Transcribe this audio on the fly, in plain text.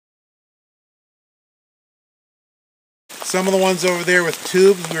Some of the ones over there with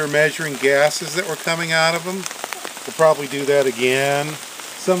tubes, we were measuring gases that were coming out of them. We'll probably do that again.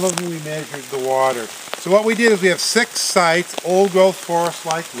 Some of them we measured the water. So what we did is we have 6 sites, old growth forests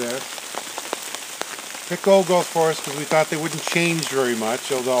like this. Pick old growth forests because we thought they wouldn't change very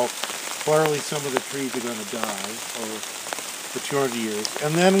much, although clearly some of the trees are going to die over for 200 years.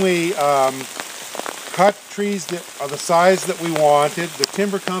 And then we cut trees that are the size that we wanted. The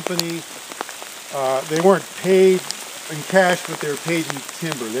timber company, they weren't paid in cash, but they were paid in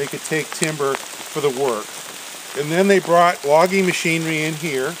timber. They could take timber for the work. And then they brought logging machinery in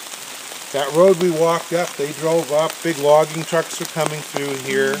here. That road we walked up, they drove up. Big logging trucks were coming through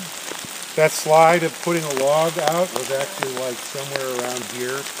here. That slide of putting a log out was actually like somewhere around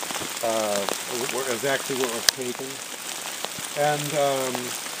here. Was actually what was taken. And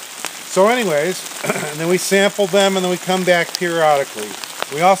so anyways, and then we sampled them and then we come back periodically.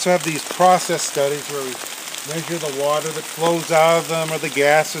 We also have these process studies where we measure the water that flows out of them or the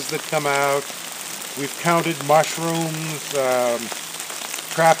gases that come out. We've counted mushrooms,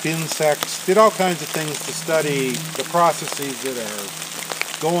 trapped insects, did all kinds of things to study the processes that are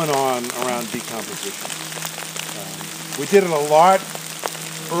going on around decomposition. We did it a lot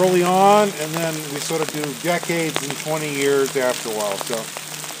early on, and then we sort of do decades and 20 years after a while. So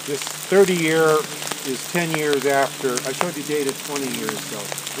this 30 year is 10 years after. I showed you data 20 years, so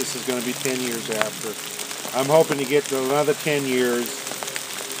this is going to be 10 years after. I'm hoping to get to another 10 years.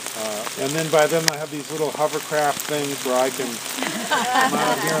 And then by then I have these little hovercraft things where I can come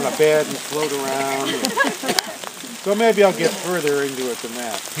out here on a bed and float around. So maybe I'll get further into it than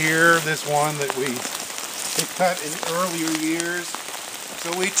that. Here, this one that we cut in earlier years.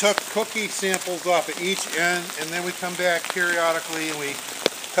 So we took cookie samples off at each end, and then we come back periodically and we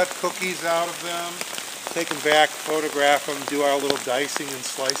cut cookies out of them, take them back, photograph them, do our little dicing and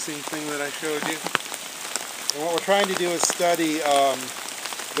slicing thing that I showed you. And what we're trying to do is study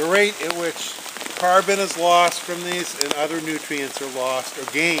the rate at which carbon is lost from these and other nutrients are lost or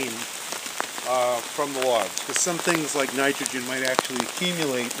gained from the logs. Because some things like nitrogen might actually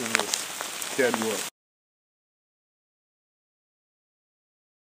accumulate in this dead wood.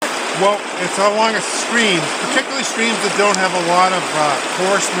 Well, it's along a stream, particularly streams that don't have a lot of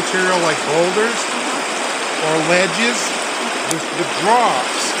coarse material like boulders or ledges. The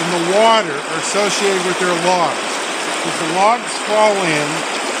drops in the water are associated with their logs. As the logs fall in,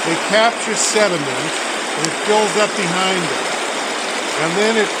 they capture sediment and it fills up behind it. And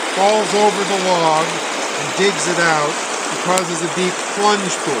then it falls over the log and digs it out and causes a deep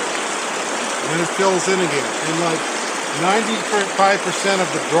plunge to it. And then it fills in again. And like 95% of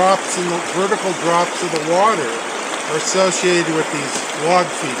the drops in the vertical drops of the water are associated with these log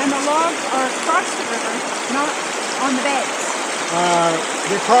features. And the logs are across the river, not on the banks.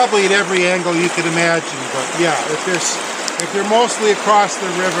 They're probably at every angle you could imagine, but yeah, if they're mostly across the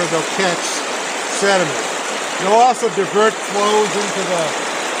river, they'll catch sediment. They'll also divert flows into the,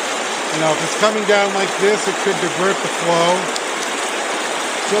 if it's coming down like this, it could divert the flow.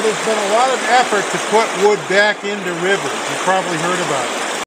 So there's been a lot of effort to put wood back into rivers. You've probably heard about it.